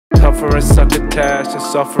suffering succotash and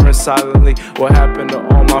suffering silently. What happened to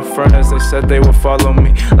all my friends? They said they would follow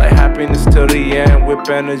me. Like happiness till the end, whip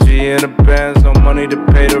energy in the bands. No money to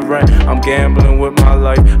pay the rent, I'm gambling with my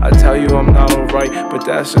life. I tell you I'm not alright, but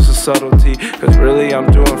that's just a subtlety. Cause really I'm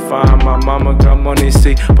doing fine, my mama got money,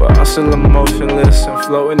 see. But I'm still emotionless and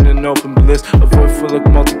floating in open bliss. A void full of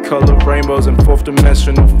multicolored rainbows and fourth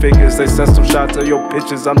dimensional figures. They send some shots of your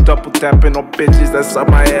pictures, I'm double tapping on bitches. That's all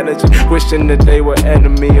my energy, wishing that they were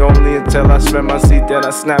enemy. Only until I spend my seat, then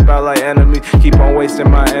I snap out like enemies. Keep on wasting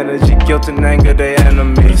my energy, guilt and anger, they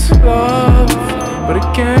enemies. It's love, but a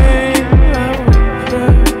game that we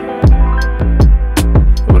play.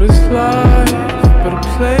 What is life, but a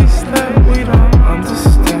place that we don't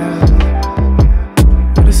understand.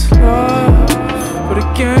 What is love, but a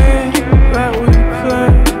game that we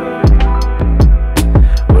play.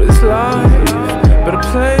 What is life, but a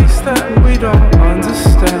place that we don't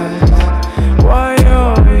understand. Why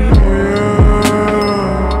are we here?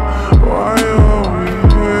 Why are we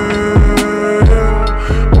here?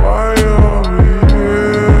 Why are we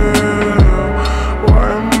here? Why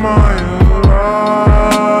am I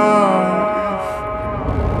alive?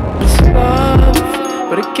 It's love,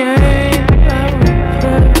 but a game